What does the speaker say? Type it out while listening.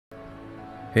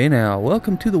Hey now,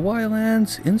 welcome to the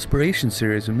Ylands Inspiration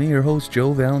Series with me, your host,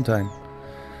 Joe Valentine.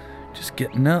 Just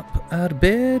getting up out of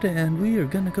bed and we are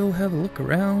going to go have a look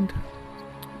around.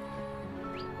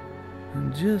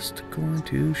 I'm just going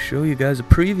to show you guys a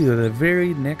preview of the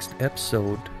very next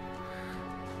episode.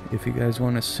 If you guys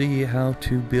want to see how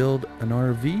to build an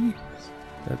RV,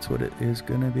 that's what it is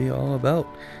going to be all about.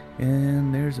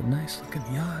 And there's a nice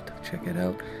looking yacht, check it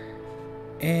out.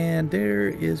 And there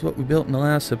is what we built in the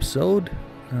last episode.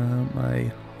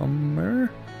 My Hummer.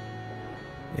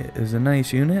 It is a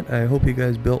nice unit. I hope you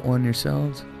guys built one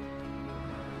yourselves.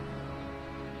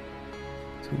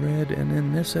 It's red, and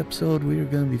in this episode we are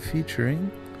going to be featuring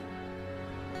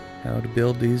how to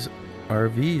build these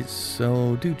RVs.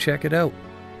 So do check it out.